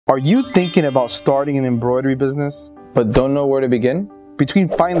Are you thinking about starting an embroidery business, but don't know where to begin? Between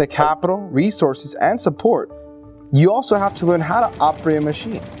finding the capital, resources, and support, you also have to learn how to operate a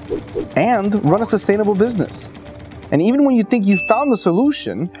machine and run a sustainable business. And even when you think you found the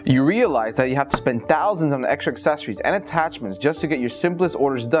solution, you realize that you have to spend thousands on extra accessories and attachments just to get your simplest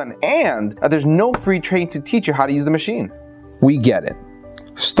orders done, and that there's no free training to teach you how to use the machine. We get it.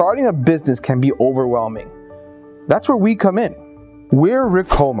 Starting a business can be overwhelming. That's where we come in. We're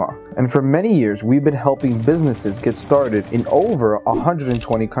Ricoma, and for many years we've been helping businesses get started in over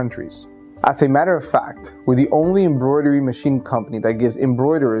 120 countries. As a matter of fact, we're the only embroidery machine company that gives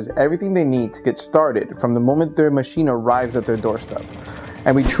embroiderers everything they need to get started from the moment their machine arrives at their doorstep.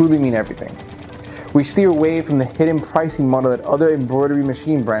 And we truly mean everything. We steer away from the hidden pricing model that other embroidery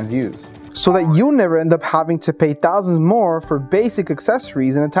machine brands use, so that you'll never end up having to pay thousands more for basic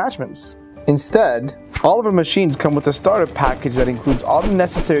accessories and attachments. Instead, all of our machines come with a starter package that includes all the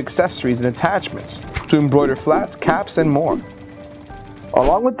necessary accessories and attachments to embroider flats, caps, and more.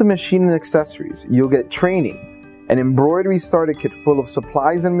 Along with the machine and accessories, you'll get training, an embroidery starter kit full of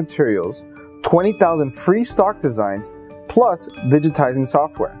supplies and materials, 20,000 free stock designs, plus digitizing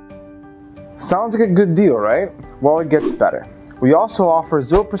software. Sounds like a good deal, right? Well, it gets better. We also offer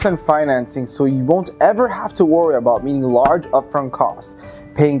 0% financing, so you won't ever have to worry about meeting large upfront costs,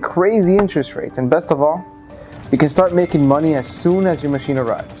 paying crazy interest rates, and best of all, you can start making money as soon as your machine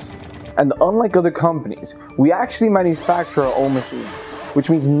arrives. And unlike other companies, we actually manufacture our own machines,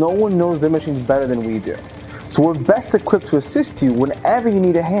 which means no one knows their machines better than we do. So we're best equipped to assist you whenever you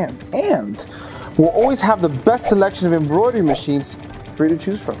need a hand, and we'll always have the best selection of embroidery machines for you to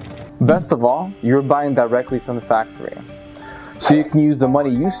choose from. Best of all, you're buying directly from the factory, so you can use the money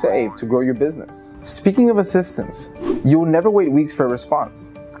you save to grow your business. Speaking of assistance, you'll never wait weeks for a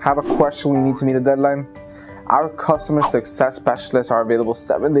response. Have a question when you need to meet a deadline? Our customer success specialists are available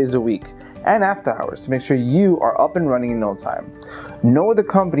 7 days a week and after hours to make sure you are up and running in no time. No other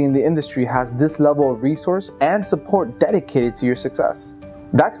company in the industry has this level of resource and support dedicated to your success.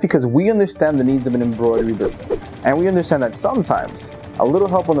 That's because we understand the needs of an embroidery business, and we understand that sometimes a little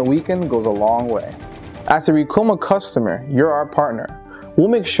help on the weekend goes a long way. As a Ricoma customer, you're our partner. We'll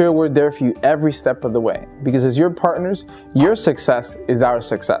make sure we're there for you every step of the way, because as your partners, your success is our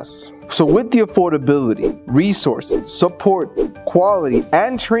success. So with the affordability, resources, support, quality,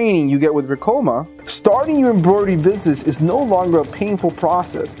 and training you get with Ricoma, starting your embroidery business is no longer a painful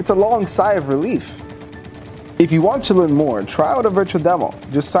process. It's a long sigh of relief. If you want to learn more, try out a virtual demo.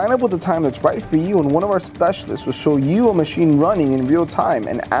 Just sign up with a time that's right for you, and one of our specialists will show you a machine running in real time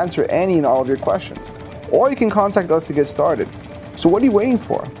and answer any and all of your questions. Or you can contact us to get started. So what are you waiting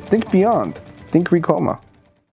for? Think beyond. Think Ricoma.